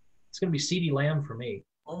grabbed him. It's going to be CeeDee Lamb for me.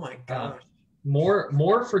 Oh, my gosh.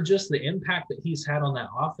 More for just the impact that he's had on that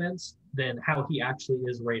offense than how he actually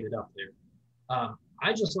is rated up there.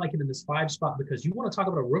 I just like him in this 5 spot because you want to talk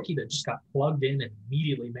about a rookie that just got plugged in and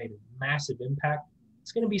immediately made a massive impact.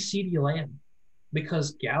 It's going to be CeeDee Lamb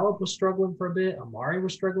because Gallup was struggling for a bit, Amari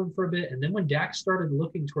was struggling for a bit, and then when Dak started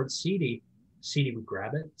looking towards CeeDee would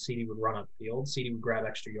grab it. CeeDee would run up the field. CeeDee would grab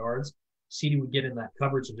extra yards. CeeDee would get in that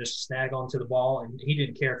coverage and just snag onto the ball, and he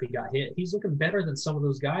didn't care if he got hit. He's looking better than some of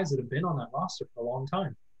those guys that have been on that roster for a long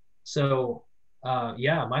time. So,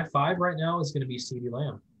 my 5 right now is going to be CeeDee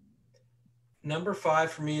Lamb. Number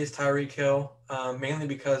 5 for me is Tyreek Hill, mainly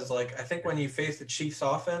because, I think when you face the Chiefs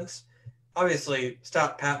offense, obviously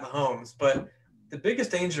stop Pat Mahomes, but the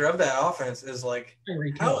biggest danger of that offense is,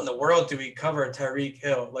 how in the world do we cover Tyreek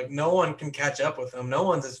Hill? No one can catch up with him. No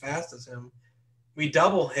one's as fast as him. We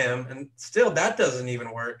double him, and still that doesn't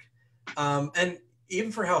even work. And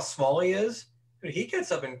even for how small he is, he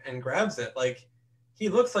gets up and grabs it. He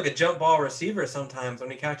looks like a jump ball receiver sometimes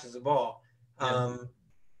when he catches the ball. Yeah.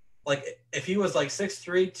 If he was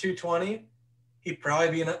 6'3", 220, he'd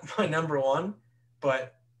probably be my number 1.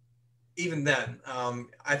 But even then,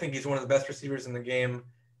 I think he's one of the best receivers in the game.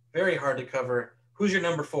 Very hard to cover. Who's your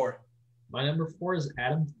number 4? My number 4 is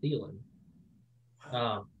Adam Thielen.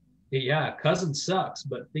 Cousins sucks,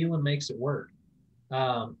 but Thielen makes it work.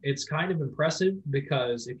 It's kind of impressive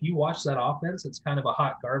because if you watch that offense, it's kind of a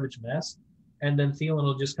hot garbage mess, and then Thielen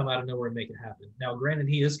will just come out of nowhere and make it happen. Now, granted,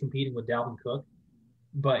 he is competing with Dalvin Cook,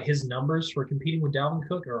 but his numbers for competing with Dalvin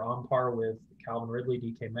Cook are on par with Calvin Ridley,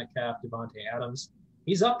 DK Metcalf, Devontae Adams.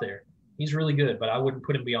 He's up there. He's really good, but I wouldn't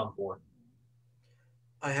put him beyond 4.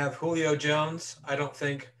 I have Julio Jones. I don't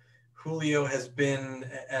think Julio has been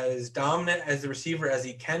as dominant as the receiver as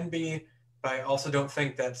he can be, but I also don't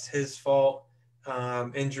think that's his fault.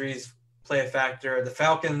 Injuries play a factor. The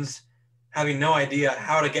Falcons having no idea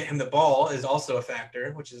how to get him the ball is also a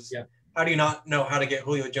factor, which is how do you not know how to get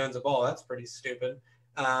Julio Jones the ball? That's pretty stupid.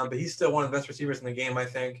 But he's still one of the best receivers in the game, I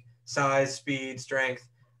think. Size, speed, strength,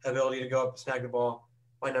 ability to go up and snag the ball.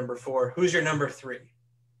 My number 4. Who's your number 3?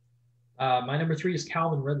 My number 3 is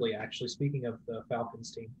Calvin Ridley, actually, speaking of the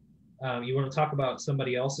Falcons team. You want to talk about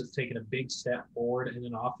somebody else that's taken a big step forward in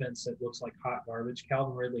an offense that looks like hot garbage.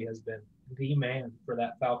 Calvin Ridley has been the man for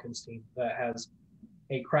that Falcons team that has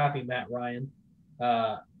a crappy Matt Ryan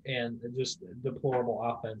and just a deplorable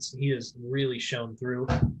offense. He has really shown through.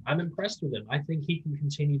 I'm impressed with him. I think he can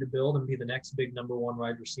continue to build and be the next big number 1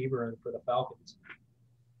 wide receiver for the Falcons.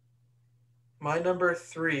 My number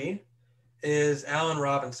 3 is Allen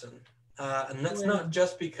Robinson. And that's not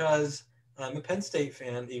just because I'm a Penn State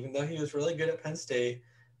fan, even though he was really good at Penn State.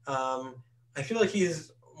 I feel like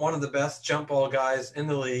he's one of the best jump ball guys in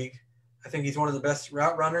the league. I think he's one of the best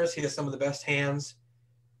route runners. He has some of the best hands.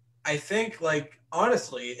 I think,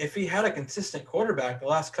 honestly, if he had a consistent quarterback the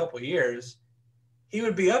last couple of years, he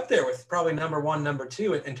would be up there with probably number 1, number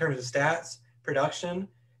 2 in terms of stats, production.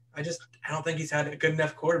 I don't think he's had a good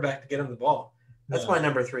enough quarterback to get him the ball. That's my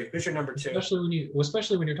number 3. Who's your number 2?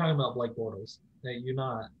 Especially when you're talking about Blake Bortles.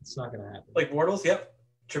 It's not going to happen. Blake Bortles, yep.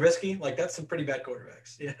 Trubisky, that's some pretty bad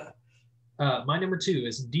quarterbacks. Yeah. My number 2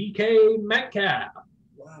 is DK Metcalf.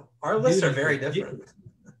 Wow. Our lists are very different.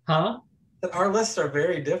 Huh? Our lists are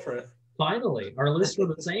very different. Finally, our lists were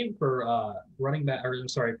the same for running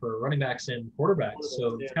backs and quarterbacks.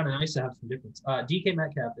 So it's kind of nice to have some difference. DK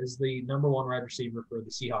Metcalf is the number 1 wide receiver for the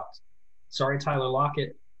Seahawks. Sorry, Tyler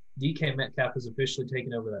Lockett. DK Metcalf has officially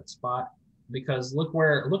taken over that spot because look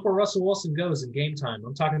where Russell Wilson goes in game time.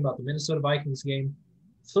 I'm talking about the Minnesota Vikings game.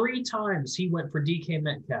 3 times he went for DK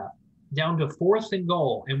Metcalf down to 4th and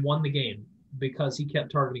goal and won the game because he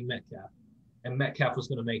kept targeting Metcalf, and Metcalf was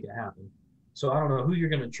going to make it happen. So I don't know who you're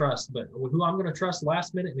going to trust, but who I'm going to trust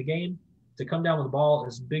last minute in the game to come down with the ball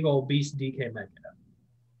is big old beast DK Metcalf.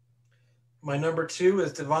 My number 2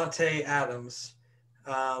 is Devontae Adams.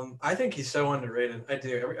 I think he's so underrated. I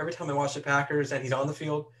do. Every time I watch the Packers and he's on the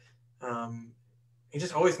field, he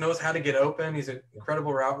just always knows how to get open. He's an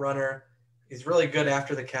incredible route runner. He's really good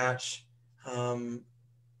after the catch. I'd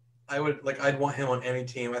want him on any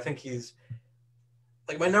team. I think he's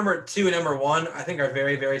like my number 2 and number 1, I think are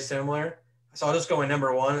very, very similar. So I'll just go with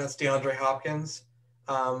number 1. That's DeAndre Hopkins.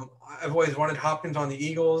 I've always wanted Hopkins on the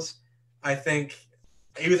Eagles. I think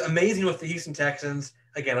he was amazing with the Houston Texans.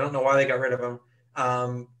 Again, I don't know why they got rid of him.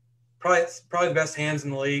 Probably the best hands in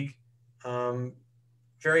the league.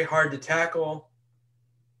 Very hard to tackle.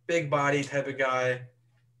 Big body type of guy.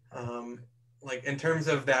 Like in terms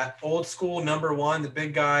of that old school number 1, the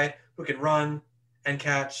big guy who can run and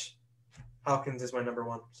catch, Hopkins is my number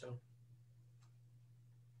 1. So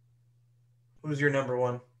who's your number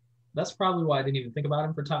 1? That's probably why I didn't even think about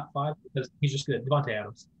him for top 5, because he's just good. Devontae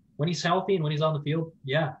Adams. When he's healthy and when he's on the field,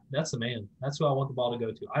 yeah, that's the man. That's who I want the ball to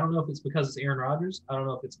go to. I don't know if it's because it's Aaron Rodgers. I don't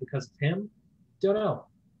know if it's because it's him. Don't know.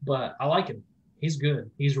 But I like him. He's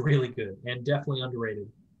good. He's really good and definitely underrated.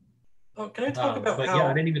 Oh, can I talk about yeah,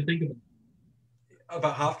 I didn't even think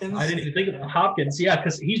about Hopkins? I didn't even think about Hopkins. Yeah,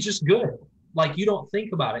 because he's just good. Like, you don't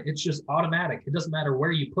think about it. It's just automatic. It doesn't matter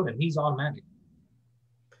where you put him. He's automatic.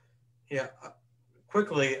 Yeah.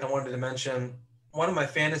 Quickly, I wanted to mention one of my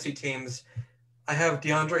fantasy teams. I have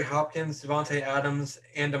DeAndre Hopkins, Devontae Adams,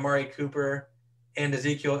 and Amari Cooper, and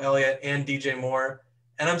Ezekiel Elliott, and DJ Moore,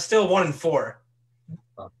 and I'm still 1-4.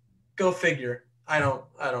 Go figure. I don't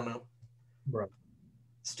know. Bro.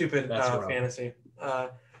 Stupid fantasy.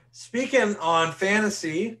 Speaking on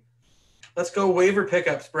fantasy, let's go waiver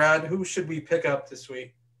pickups, Brad. Who should we pick up this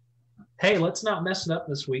week? Hey, let's not mess it up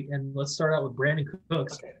this week, and let's start out with Brandon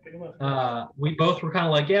Cooks. Okay, pick him up. We both were kind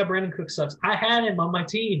of like, yeah, Brandon Cooks sucks. I had him on my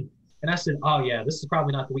team, and I said, oh, yeah, this is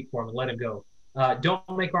probably not the week for him, and let him go. Don't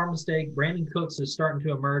make our mistake. Brandon Cooks is starting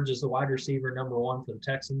to emerge as the wide receiver number 1 for the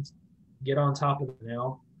Texans. Get on top of it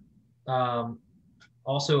now.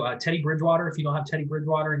 Also, Teddy Bridgewater, if you don't have Teddy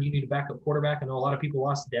Bridgewater and you need a backup quarterback, I know a lot of people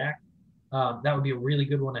lost Dak. That would be a really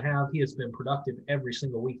good one to have. He has been productive every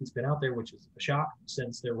single week he's been out there, which is a shock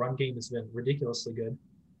since their run game has been ridiculously good.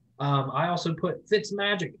 I also put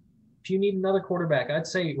Fitzmagic. If you need another quarterback, I'd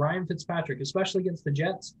say Ryan Fitzpatrick, especially against the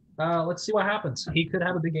Jets. Let's see what happens. He could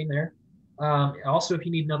have a big game there. Also, if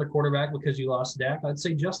you need another quarterback because you lost Dak, I'd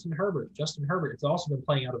say Justin Herbert. Justin Herbert has also been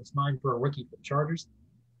playing out of his mind for a rookie for the Chargers.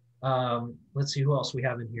 Let's see who else we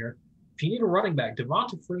have in here. If you need a running back,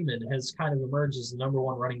 Devonta Freeman has kind of emerged as the number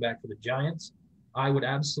 1 running back for the Giants. I would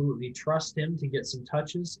absolutely trust him to get some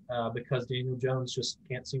touches because Daniel Jones just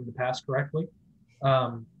can't seem to pass correctly.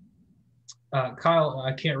 Kyle,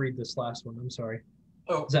 I can't read this last one. I'm sorry.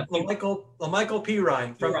 Oh, LaMichael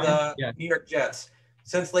Pirine from the New York Jets.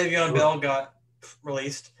 Since Le'Veon Bell got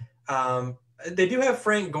released, they do have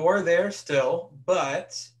Frank Gore there still,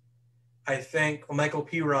 but I think Michael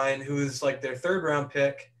Pirine, who's like their 3rd-round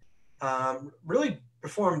pick, really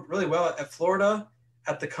performed really well at Florida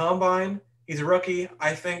at the Combine. He's a rookie.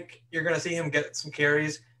 I think you're going to see him get some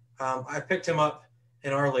carries. I picked him up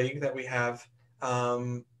in our league that we have.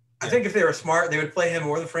 I think if they were smart, they would play him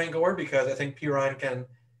more than Frank Gore because I think Pirine can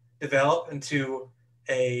develop into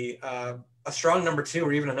a strong number 2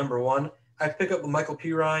 or even a number 1. I pick up Michael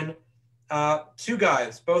Pirine. 2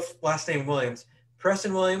 guys, both last name Williams.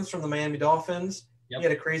 Preston Williams from the Miami Dolphins. Yep. He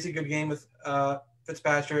had a crazy good game with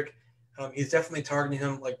Fitzpatrick. He's definitely targeting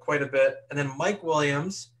him like quite a bit. And then Mike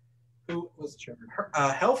Williams, who was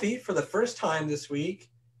healthy for the first time this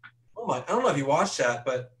week. Oh my! I don't know if you watched that,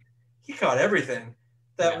 but he caught everything.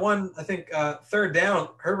 That one, I think, 3rd down,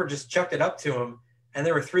 Herbert just chucked it up to him, and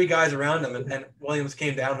there were 3 guys around him, and Williams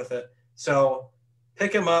came down with it. So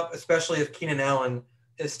pick him up, especially if Keenan Allen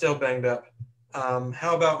is still banged up.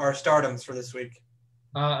 How about our stardoms for this week?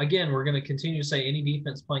 Again, we're going to continue to say any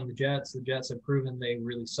defense playing the Jets. The Jets have proven they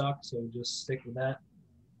really suck, so just stick with that.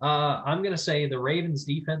 I'm going to say the Ravens'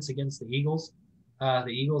 defense against the Eagles. The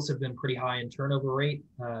Eagles have been pretty high in turnover rate,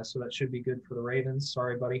 so that should be good for the Ravens.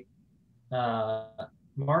 Sorry, buddy.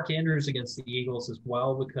 Mark Andrews against the Eagles as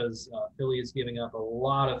well because Philly is giving up a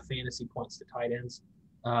lot of fantasy points to tight ends.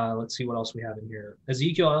 Let's see what else we have in here.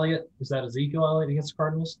 Ezekiel Elliott. Is that Ezekiel Elliott against the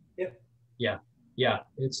Cardinals? Yeah. Yeah.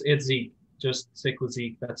 It's Zeke. Just stick with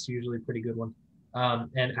Zeke. That's usually a pretty good one.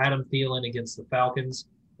 And Adam Thielen against the Falcons.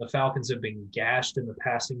 The Falcons have been gashed in the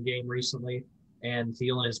passing game recently, and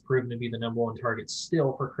Thielen has proven to be the number 1 target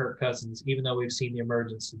still for Kirk Cousins, even though we've seen the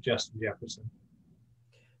emergence of Justin Jefferson.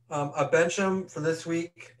 A bench him for this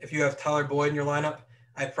week. If you have Tyler Boyd in your lineup,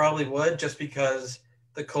 I probably would just because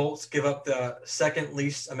the Colts give up the 2nd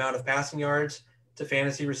least amount of passing yards to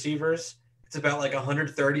fantasy receivers. It's about like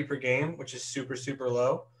 130 per game, which is super, super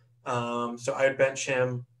low. So I'd bench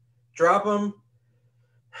him, drop him,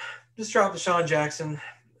 just drop Deshaun Jackson.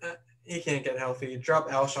 He can't get healthy. Drop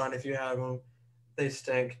Alshon if you have him. They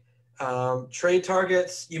stink. Trade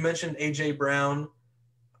targets, you mentioned A.J. Brown.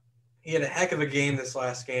 He had a heck of a game this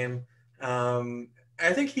last game.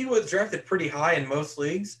 I think he was drafted pretty high in most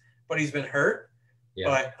leagues, but he's been hurt. Yeah.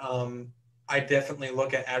 But I definitely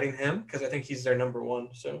look at adding him because I think he's their number one.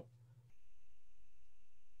 So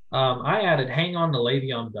I added hang on to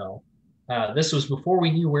Le'Veon Bell. This was before we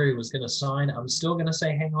knew where he was going to sign. I'm still going to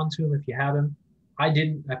say hang on to him if you have him. I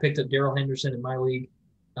didn't. I picked up Darrell Henderson in my league,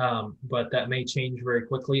 but that may change very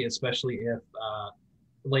quickly, especially if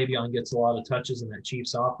Le'Veon gets a lot of touches in that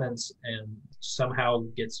Chiefs offense and somehow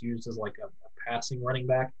gets used as like a passing running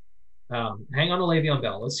back. Hang on to Le'Veon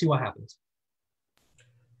Bell. Let's see what happens.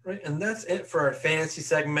 right, and that's it for our fantasy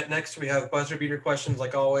segment. Next, we have buzzer beater questions,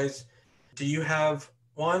 like always. Do you have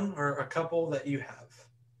one or a couple that you have?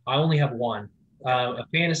 I only have one. A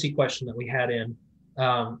fantasy question that we had in.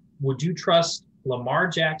 Would you trust Lamar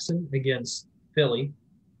Jackson against Philly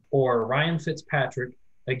or Ryan Fitzpatrick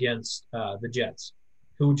against the Jets?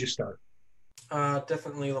 Who would you start?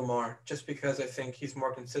 Definitely Lamar, just because I think he's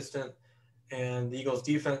more consistent, and the Eagles'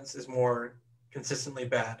 defense is more consistently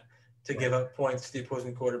bad to give up points to the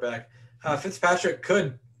opposing quarterback. Fitzpatrick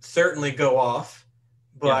could certainly go off,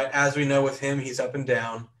 but as we know with him, he's up and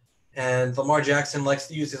down. And Lamar Jackson likes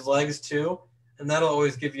to use his legs too, and that'll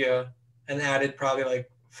always give you an added probably like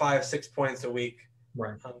 5-6 points a week,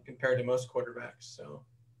 right? Compared to most quarterbacks. So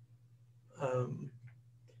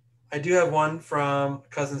I do have one from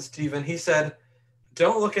cousin Steven. He said,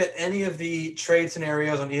 don't look at any of the trade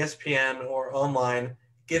scenarios on ESPN or online.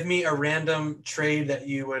 Give me a random trade that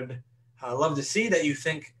you would love to see that you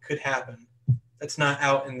think could happen. That's not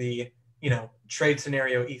out in the, trade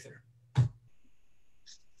scenario either.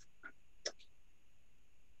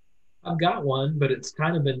 I've got one, but it's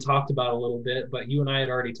kind of been talked about a little bit, but you and I had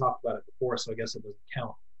already talked about it before, so I guess it doesn't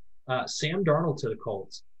count. Sam Darnold to the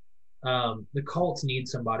Colts. The Colts need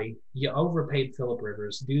somebody. You overpaid Phillip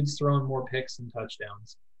Rivers. Dude's throwing more picks than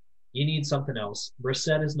touchdowns. You need something else.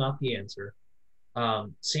 Brissett is not the answer.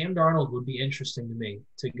 Sam Darnold would be interesting to me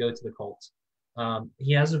to go to the Colts.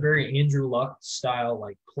 He has a very Andrew Luck style,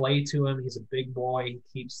 like play to him. He's a big boy. He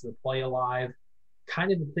keeps the play alive.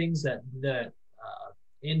 Kind of the things that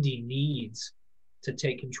Indy needs to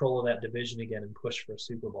take control of that division again and push for a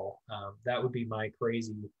Super Bowl. That would be my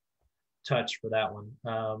crazy touch for that one.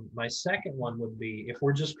 My second one would be if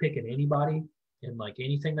we're just picking anybody and like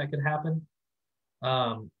anything that could happen.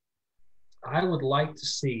 I would like to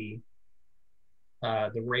see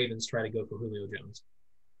the Ravens try to go for Julio Jones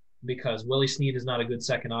because Willie Snead is not a good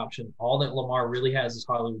second option. All that Lamar really has is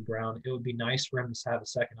Hollywood Brown. It would be nice for him to have a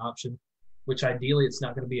second option, which ideally it's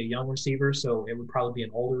not going to be a young receiver, so it would probably be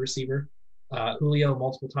an older receiver. Julio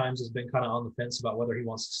multiple times has been kind of on the fence about whether he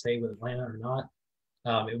wants to stay with Atlanta or not.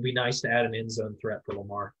 It would be nice to add an end zone threat for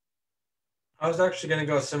Lamar. I was actually going to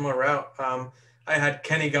go a similar route. I had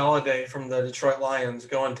Kenny Golladay from the Detroit Lions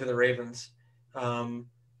going to the Ravens.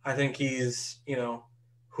 I think he's,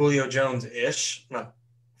 Julio Jones-ish, not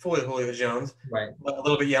fully Julio Jones, right? But a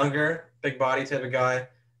little bit younger, big body type of guy.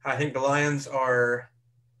 I think the Lions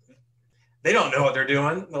they don't know what they're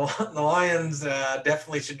doing. The Lions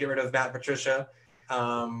definitely should get rid of Matt Patricia,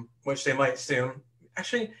 which they might soon.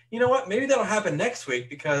 Actually, you know what? Maybe that'll happen next week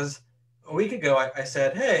because a week ago I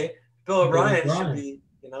said, hey, Bill O'Brien should be,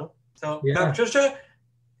 So, yeah. Matt Patricia,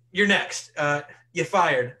 you're next. You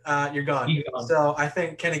fired. You're gone. So I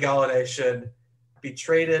think Kenny Golladay should be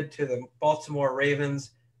traded to the Baltimore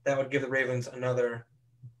Ravens. That would give the Ravens another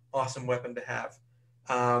awesome weapon to have.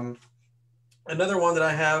 Another one that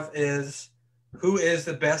I have is who is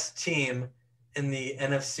the best team in the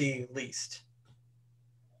NFC least?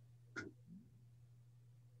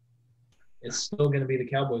 It's still going to be the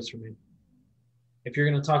Cowboys for me. If you're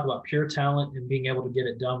going to talk about pure talent and being able to get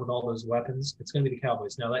it done with all those weapons, it's going to be the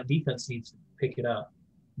Cowboys. Now, that defense needs to pick it up,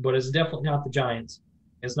 but it's definitely not the Giants.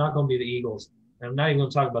 It's not going to be the Eagles. And I'm not even going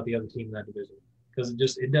to talk about the other team in that division because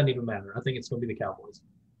it doesn't even matter. I think it's going to be the Cowboys.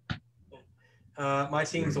 My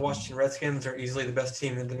teams, the Washington Redskins, are easily the best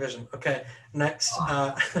team in the division. Okay, next.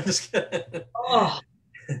 I'm just kidding.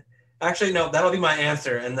 Actually, no, that'll be my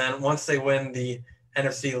answer. And then once they win the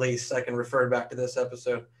NFC least, I can refer back to this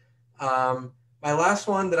episode. My last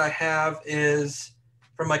one that I have is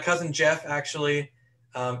from my cousin Jeff, actually.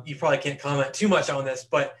 You probably can't comment too much on this,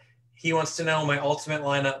 but he wants to know my ultimate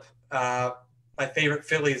lineup, my favorite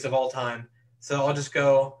Phillies of all time. So I'll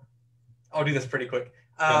do this pretty quick.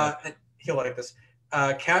 He'll like this.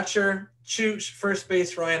 Catcher, Chooch. First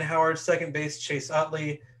base, Ryan Howard. Second base, Chase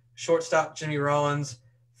Utley. Shortstop, Jimmy Rollins.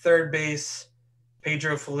 Third base,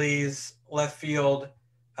 Pedro Feliz. Left field,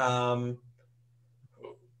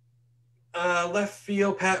 Left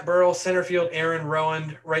field, Pat Burrell. Center field, Aaron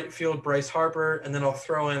Rowand. Right field, Bryce Harper. And then I'll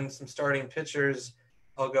throw in some starting pitchers.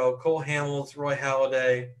 I'll go Cole Hamels, Roy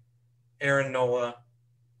Halladay, Aaron Nola.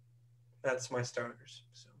 That's my starters.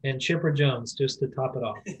 So. And Chipper Jones, just to top it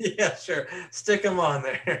off. Yeah, sure. Stick them on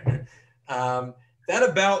there. That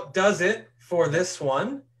about does it for this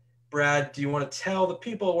one. Brad, do you want to tell the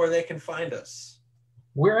people where they can find us?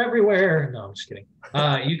 We're everywhere. No, I'm just kidding.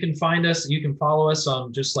 You can find us. You can follow us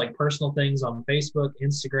on just like personal things on Facebook,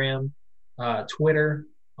 Instagram, Twitter.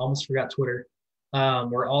 Almost forgot Twitter.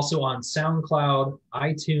 We're also on SoundCloud,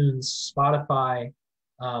 iTunes, Spotify.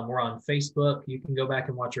 We're on Facebook. You can go back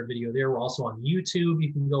and watch our video there. We're also on YouTube.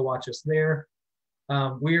 You can go watch us there.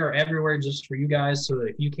 We are everywhere just for you guys, so that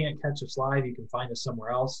if you can't catch us live, you can find us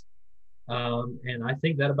somewhere else. And I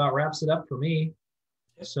think that about wraps it up for me.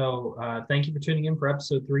 So thank you for tuning in for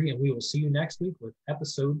episode 3, and we will see you next week with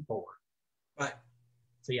episode 4. Bye.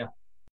 See ya.